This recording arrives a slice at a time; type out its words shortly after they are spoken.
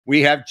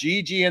We have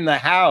Gigi in the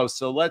house,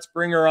 so let's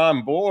bring her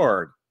on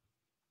board.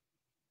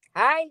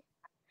 Hi.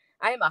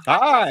 I am a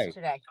hot mess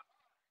today.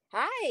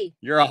 Hi.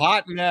 You're a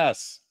hot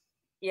mess.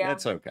 Yeah.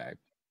 That's okay.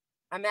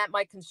 I'm at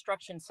my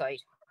construction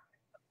site.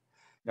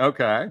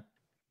 Okay.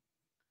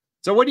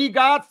 So what do you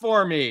got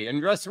for me?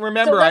 And just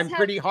remember, I'm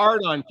pretty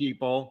hard on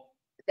people.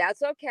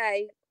 That's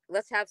okay.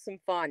 Let's have some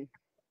fun.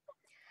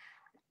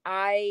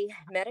 I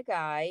met a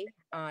guy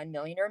on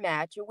Millionaire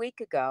Match a week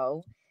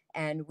ago,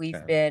 and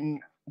we've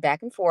been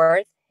back and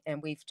forth, and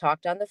we've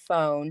talked on the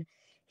phone.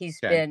 He's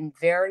been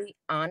very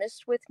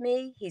honest with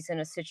me. He's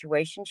in a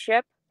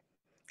situationship,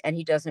 and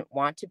he doesn't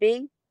want to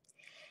be.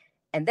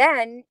 And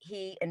then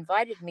he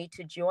invited me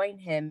to join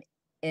him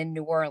in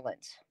New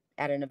Orleans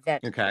at an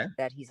event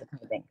that he's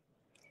attending.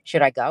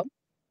 Should I go?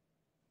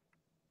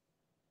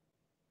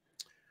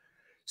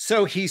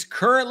 So he's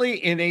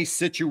currently in a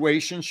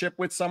situationship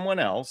with someone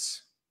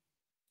else.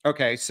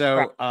 Okay,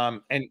 so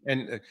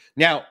and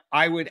now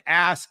I would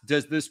ask,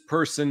 does this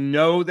person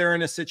know they're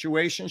in a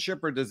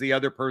situationship, or does the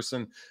other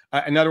person,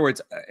 in other words,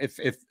 if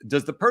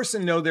does the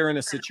person know they're in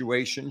a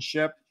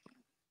situationship,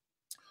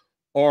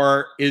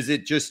 or is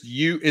it just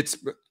you? It's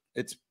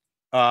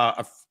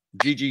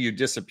Gigi, you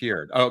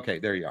disappeared. Okay,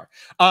 there you are.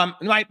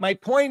 My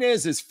point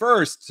is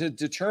first to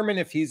determine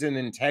if he's in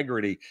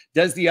integrity.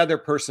 Does the other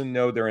person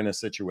know they're in a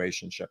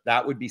situationship?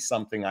 That would be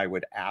something I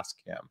would ask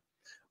him.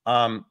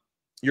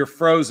 You're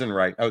frozen,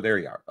 right? Oh, there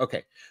you are.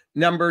 Okay.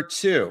 Number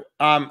two,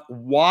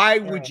 why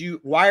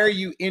are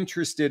you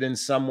interested in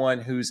someone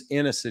who's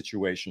in a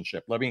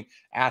situationship? Let me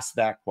ask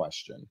that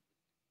question.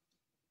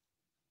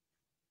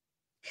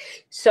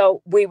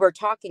 So we were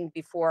talking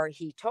before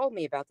he told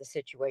me about the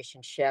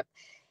situationship,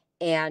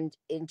 and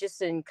in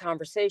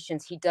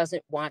conversations, he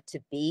doesn't want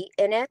to be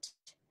in it.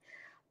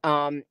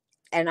 And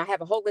I have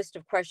a whole list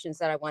of questions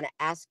that I want to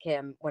ask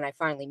him when I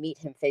finally meet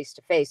him face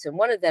to face. And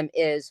one of them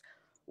is,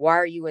 why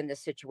are you in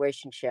this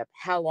situationship?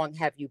 How long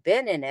have you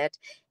been in it?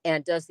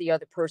 And does the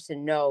other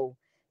person know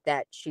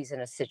that she's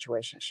in a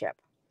situationship?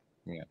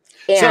 Yeah.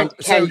 And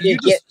can he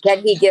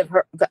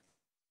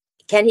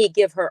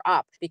give her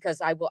up?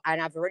 Because I will,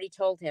 and I've already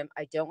told him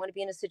I don't want to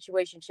be in a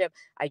situationship.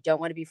 I don't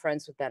want to be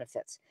friends with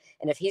benefits.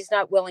 And if he's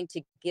not willing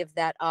to give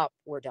that up,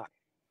 we're done.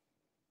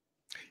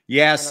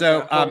 Yeah.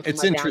 So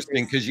it's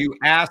interesting because you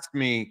asked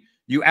me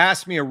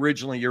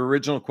originally, your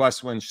original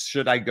question was,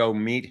 should I go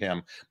meet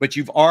him? But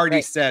you've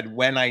already said,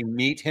 when I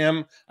meet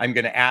him, I'm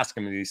going to ask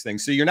him these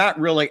things. So you're not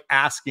really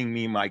asking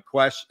me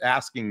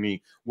asking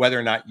me whether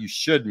or not you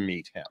should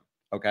meet him.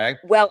 Okay.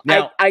 Well,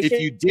 now, if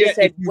you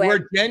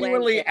were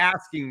genuinely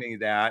asking me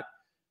that,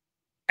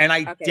 and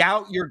I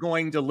doubt you're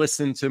going to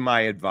listen to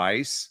my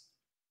advice,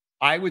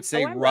 I would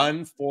say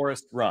run,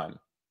 Forrest, run.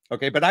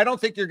 Okay. But I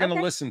don't think you're going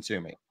to listen to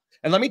me.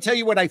 And let me tell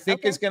you what I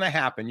think is going to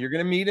happen. You're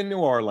going to meet in New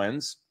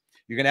Orleans.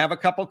 You're going to have a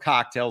couple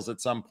cocktails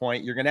at some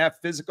point. You're going to have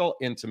physical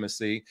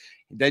intimacy.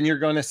 Then you're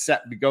going to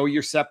go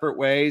your separate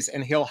ways,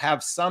 and he'll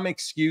have some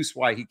excuse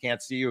why he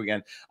can't see you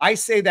again. I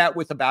say that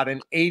with about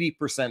an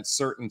 80%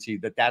 certainty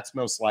that that's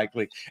most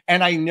likely.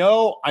 And I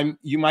know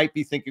you might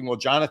be thinking, well,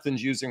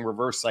 Jonathan's using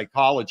reverse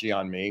psychology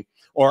on me,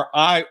 or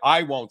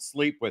I won't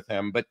sleep with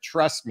him. But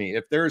trust me,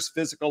 if there's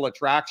physical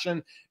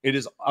attraction, it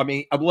is, I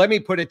mean, let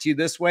me put it to you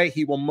this way.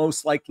 He will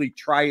most likely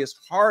try his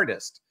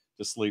hardest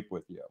to sleep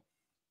with you.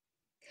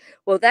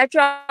 Well, that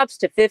drops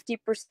to 50%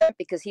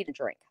 because he didn't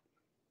drink.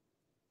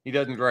 He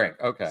doesn't drink.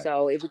 Okay.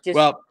 So it would just,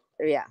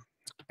 yeah.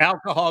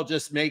 Alcohol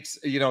just makes,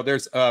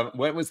 there's,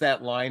 what was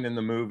that line in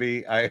the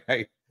movie?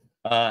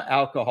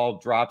 Alcohol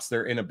drops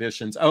their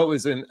inhibitions. Oh, it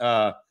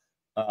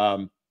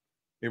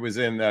was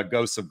in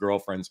Ghosts of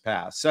Girlfriends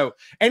Past. So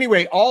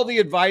anyway, all the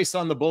advice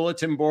on the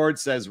bulletin board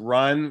says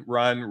run,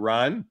 run,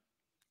 run.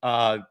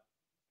 I've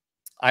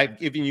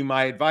given you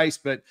my advice,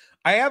 but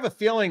I have a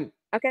feeling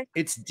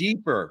it's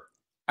deeper.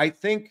 I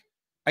think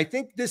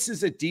this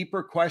is a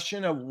deeper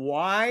question of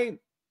why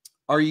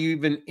are you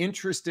even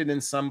interested in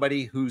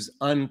somebody who's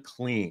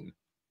unclean?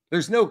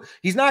 He's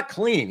not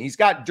clean. He's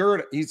got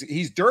dirt.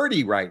 He's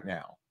dirty right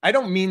now. I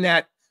don't mean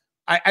that.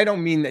 I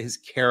don't mean that his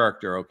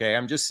character. Okay.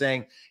 I'm just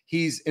saying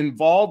he's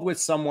involved with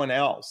someone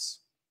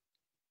else.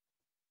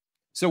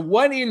 So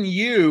what in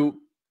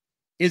you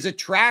is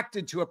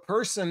attracted to a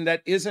person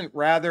that isn't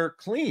rather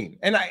clean?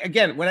 And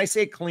again, when I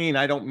say clean,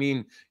 I don't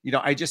mean,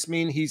 I just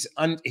mean he's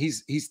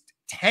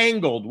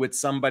tangled with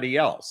somebody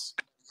else.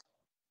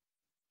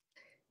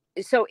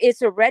 So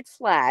it's a red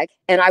flag,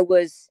 and I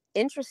was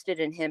interested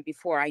in him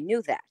before I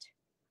knew that.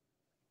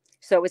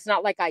 So it's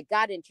not like I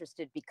got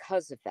interested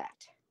because of that.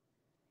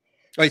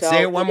 Wait,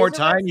 say it one more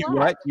time. You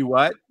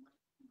what?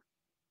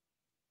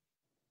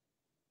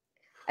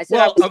 I said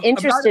I was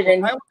interested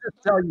in. I will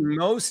just tell you,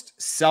 most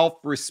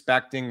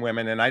self-respecting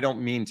women, and I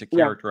don't mean to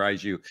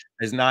characterize you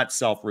as not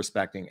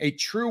self-respecting, a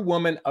true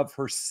woman of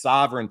her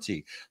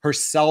sovereignty, her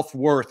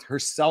self-worth, her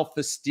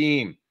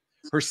self-esteem,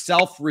 her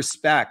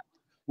self-respect,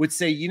 would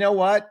say, you know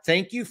what?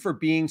 Thank you for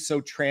being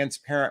so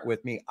transparent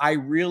with me. I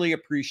really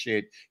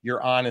appreciate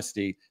your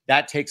honesty.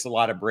 That takes a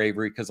lot of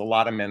bravery because a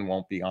lot of men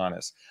won't be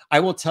honest. I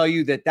will tell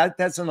you that that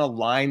doesn't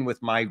align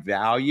with my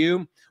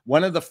value.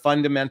 One of the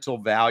fundamental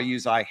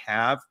values I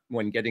have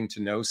when getting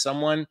to know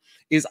someone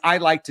is I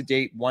like to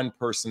date one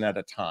person at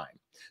a time.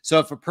 So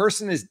if a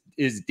person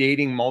is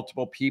dating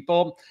multiple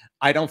people,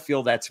 I don't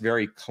feel that's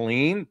very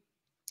clean.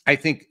 I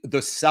think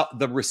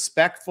the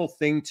respectful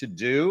thing to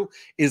do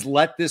is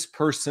let this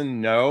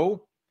person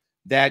know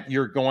that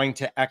you're going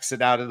to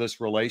exit out of this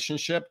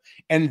relationship.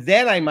 And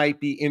then I might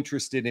be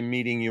interested in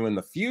meeting you in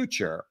the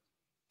future.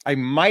 I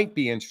might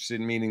be interested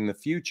in meeting in the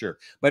future.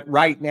 But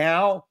right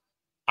now,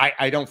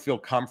 I don't feel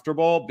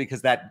comfortable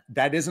because that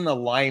isn't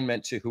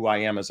alignment to who I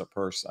am as a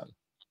person.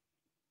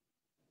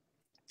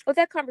 Well,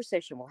 that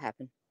conversation will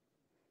happen.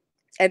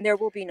 And there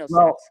will be no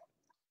sex.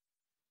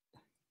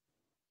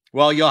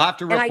 Well, you'll have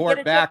to report and I get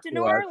a back trip to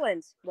New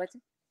Orleans. What's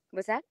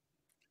that?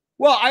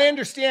 Well, I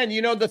understand.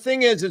 You know, the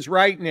thing is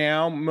right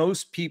now,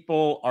 most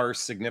people are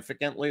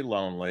significantly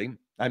lonely.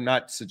 I'm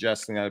not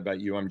suggesting that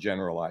about you. I'm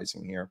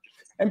generalizing here.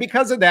 And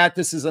because of that,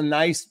 this is a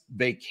nice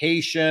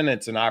vacation.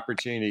 It's an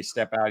opportunity to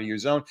step out of your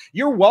zone.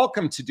 You're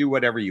welcome to do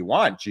whatever you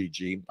want,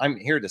 Gigi. I'm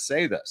here to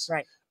say this.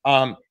 Right.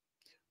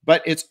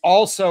 But it's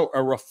also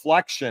a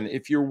reflection.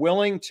 If you're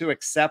willing to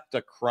accept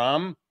a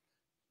crumb,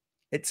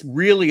 it's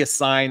really a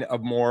sign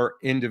of more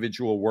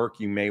individual work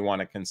you may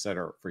want to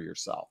consider for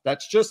yourself.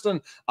 That's just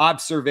an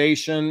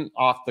observation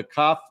off the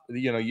cuff.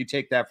 You know, you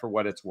take that for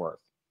what it's worth.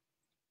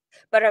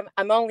 But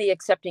I'm only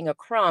accepting a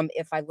crumb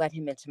if I let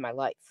him into my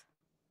life.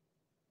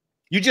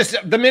 You just,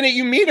 the minute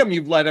you meet him,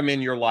 you've let him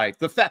in your life.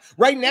 The fact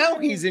right now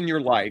he's in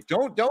your life.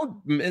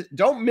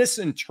 Don't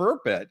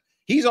misinterpret.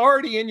 He's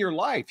already in your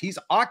life. He's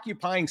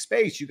occupying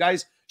space. You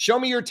guys, show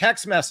me your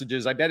text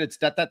messages. I bet it's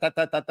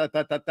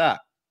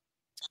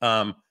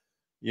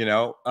you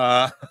know,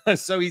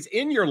 so he's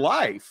in your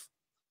life.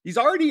 He's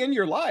already in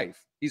your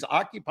life. He's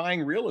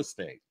occupying real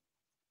estate.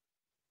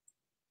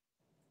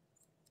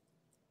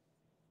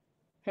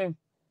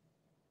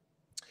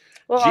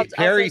 Well,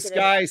 Perry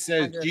Sky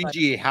says,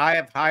 Gigi, I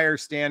have higher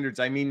standards.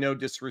 I mean, no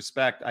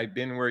disrespect. I've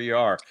been where you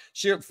are.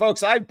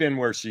 Folks, I've been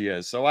where she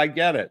is, so I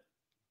get it.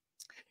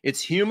 It's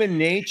human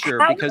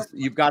nature because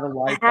you've got a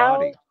light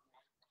body.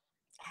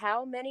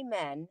 How many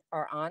men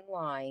are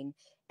online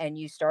and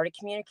you start a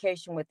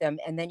communication with them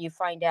and then you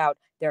find out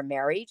they're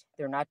married,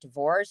 they're not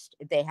divorced,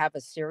 they have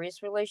a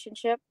serious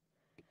relationship?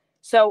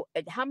 So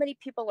how many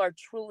people are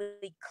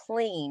truly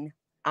clean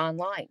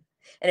online?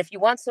 And if you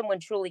want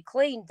someone truly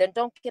clean, then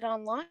don't get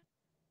online.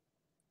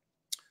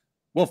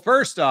 Well,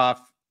 first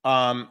off,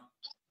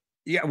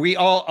 yeah,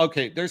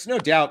 there's no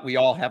doubt we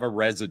all have a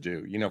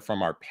residue, you know,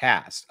 from our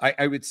past.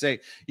 I would say,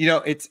 you know,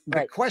 it's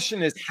the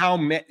question is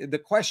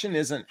the question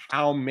isn't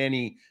how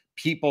many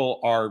people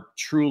are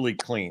truly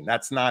clean.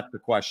 That's not the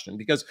question,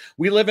 because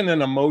we live in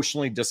an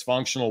emotionally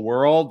dysfunctional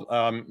world,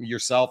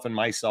 yourself and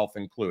myself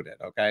included.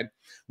 Okay.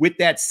 With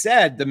that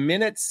said, the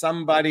minute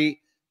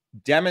somebody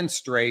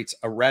demonstrates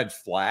a red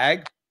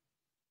flag,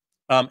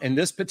 in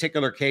this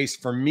particular case,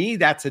 for me,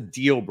 that's a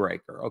deal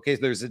breaker. Okay,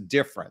 there's a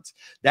difference.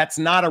 That's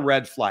not a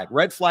red flag.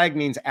 Red flag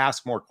means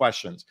ask more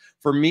questions.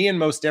 For me and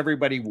most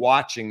everybody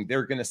watching,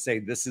 they're going to say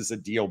this is a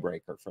deal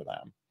breaker for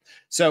them.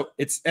 So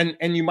it's, and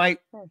you might,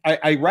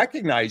 I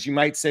recognize you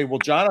might say, well,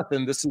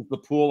 Jonathan, this is the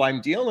pool I'm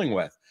dealing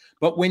with.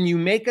 But when you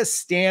make a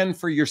stand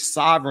for your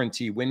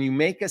sovereignty, when you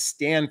make a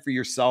stand for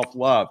your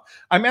self-love,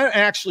 I'm going to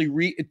actually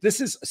read, this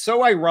is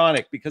so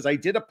ironic because I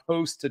did a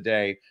post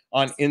today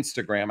on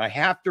Instagram. I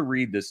have to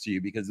read this to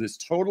you because this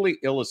totally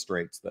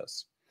illustrates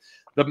this.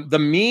 The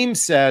meme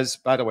says,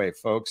 by the way,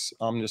 folks,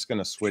 I'm just going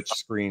to switch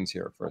screens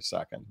here for a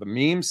second. The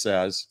meme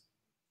says,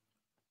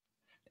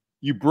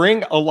 you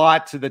bring a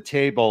lot to the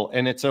table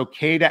and it's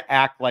okay to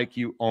act like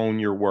you own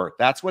your worth.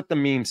 That's what the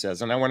meme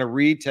says. And I want to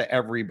read to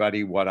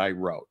everybody what I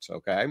wrote,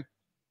 okay?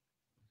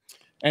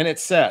 And it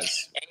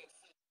says,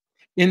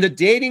 in the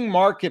dating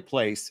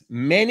marketplace,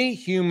 many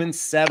humans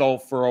settle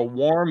for a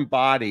warm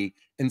body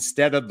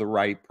instead of the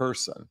right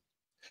person.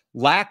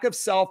 Lack of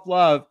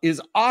self-love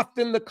is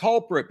often the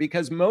culprit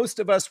because most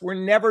of us were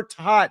never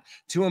taught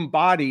to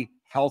embody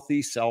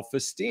healthy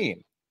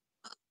self-esteem.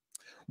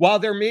 While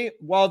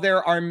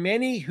there are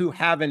many who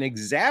have an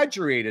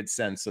exaggerated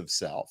sense of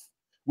self,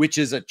 which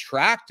is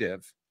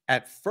attractive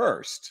at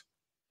first,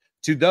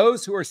 to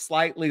those who are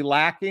slightly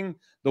lacking,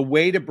 the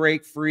way to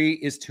break free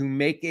is to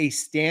make a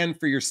stand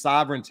for your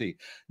sovereignty.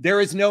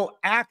 There is no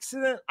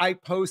accident I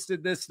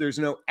posted this. There's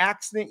no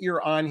accident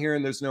you're on here,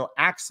 and there's no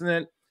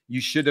accident you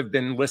should have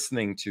been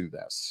listening to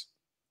this.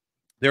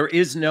 There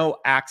is no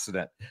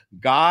accident.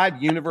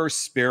 God, universe,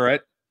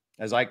 spirit,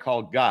 as I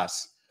call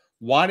Gus,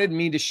 wanted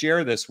me to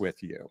share this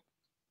with you.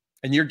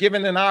 And you're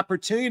given an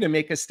opportunity to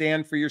make a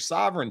stand for your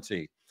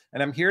sovereignty.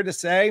 And I'm here to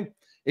say,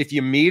 if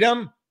you meet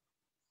them,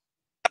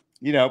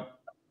 you know,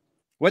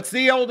 what's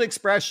the old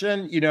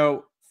expression? You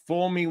know,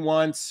 fool me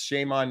once,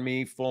 shame on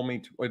me. Fool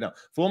me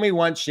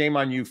once, shame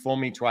on you. Fool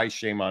me twice,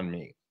 shame on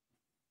me.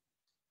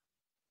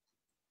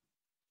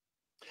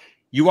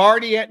 You're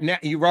already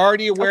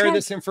aware of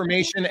this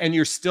information, and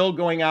you're still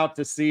going out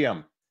to see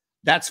him.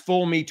 That's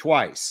fool me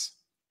twice.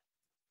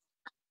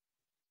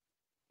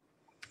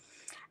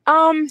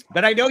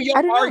 But I know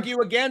you'll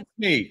argue against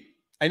me.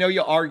 I know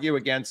you'll argue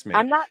against me.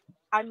 I'm not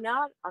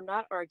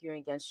arguing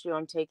against you.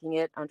 I'm taking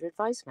it under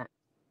advisement.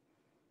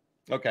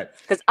 Okay.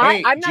 Because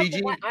I'm not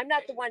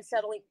the one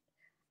settling.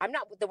 I'm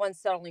not the one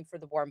settling for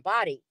the warm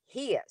body.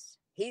 He is.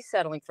 He's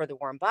settling for the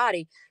warm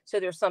body.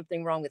 So there's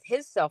something wrong with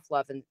his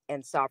self-love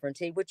and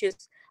sovereignty, which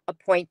is a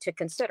point to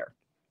consider.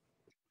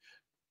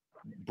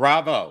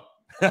 Bravo.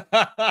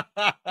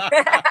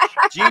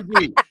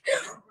 Gigi.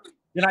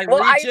 Can I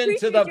reach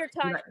into the... Your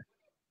time.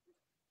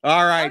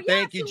 All right.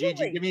 Thank you,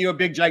 Gigi. Give me a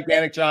big,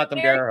 gigantic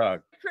Jonathon Bear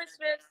hug.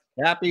 Christmas.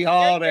 Happy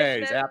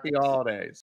holidays. Happy holidays.